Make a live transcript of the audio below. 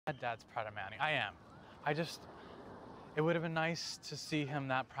Dad's proud of Manny. I am. It would have been nice to see him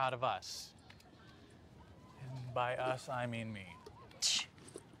that proud of us. And by us, I mean me.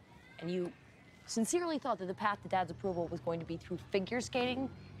 And you sincerely thought that the path to Dad's approval was going to be through figure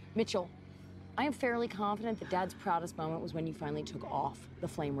skating? Mitchell, I am fairly confident that Dad's proudest moment was when you finally took off the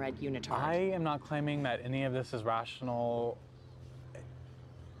flame red unitard. I am not claiming that any of this is rational.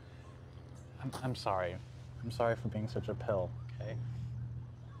 I'm sorry. I'm sorry for being such a pill, okay?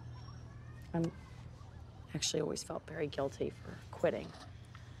 I'm actually always felt very guilty for quitting.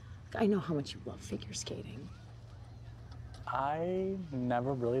 I know how much you love figure skating. I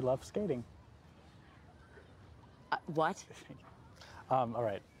never really loved skating. What? All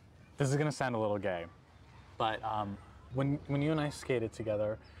right. This is gonna sound a little gay, but when you and I skated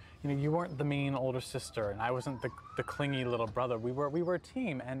together, you know, you weren't the mean older sister, and I wasn't the clingy little brother. We were a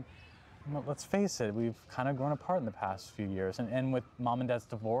team, and you know, let's face it, we've kind of grown apart in the past few years. And with Mom and Dad's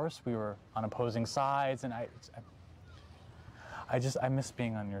divorce, we were on opposing sides, and I miss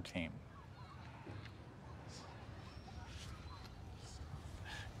being on your team.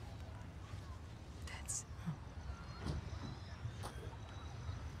 That's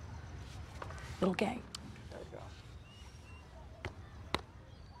little gay. There you go.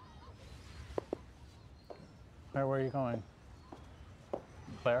 Where are you going?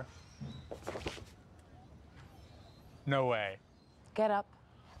 Claire? No way. Get up.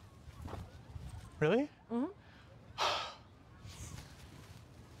 Really? Mm-hmm.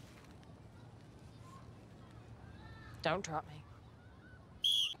 Don't drop me.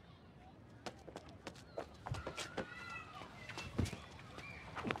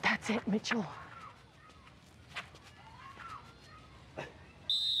 That's it, Mitchell.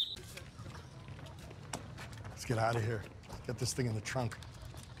 Let's get out of here. Get this thing in the trunk.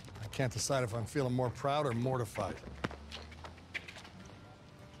 I can't decide if I'm feeling more proud or mortified.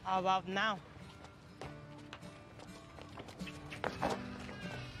 How about now?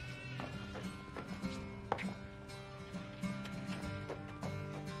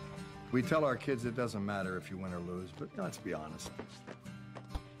 We tell our kids it doesn't matter if you win or lose, but let's be honest.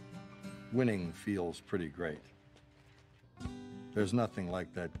 Winning feels pretty great. There's nothing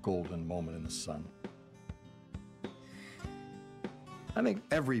like that golden moment in the sun. I think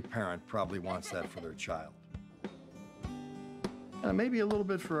every parent probably wants that for their child. And maybe a little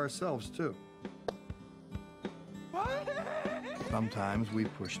bit for ourselves, too. Sometimes we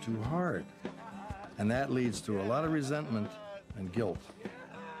push too hard, and that leads to a lot of resentment and guilt.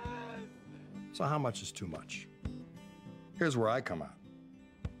 So how much is too much? Here's where I come out.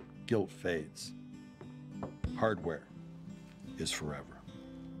 Guilt fades. Hardware is forever.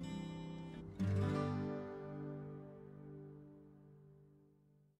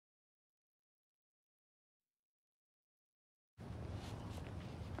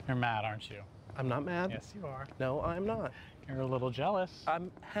 You're mad, aren't you? I'm not mad. Yes, you are. No, I'm not. You're a little jealous. I'm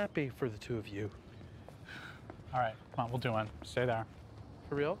happy for the two of you. All right, come on, we'll do one. Stay there.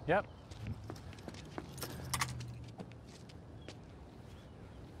 For real? Yep.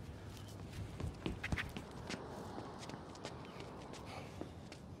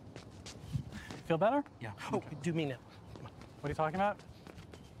 Feel better? Yeah. Oh, do me now. Come on. What are you talking about?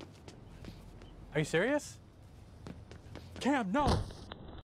 Are you serious? Cam, no!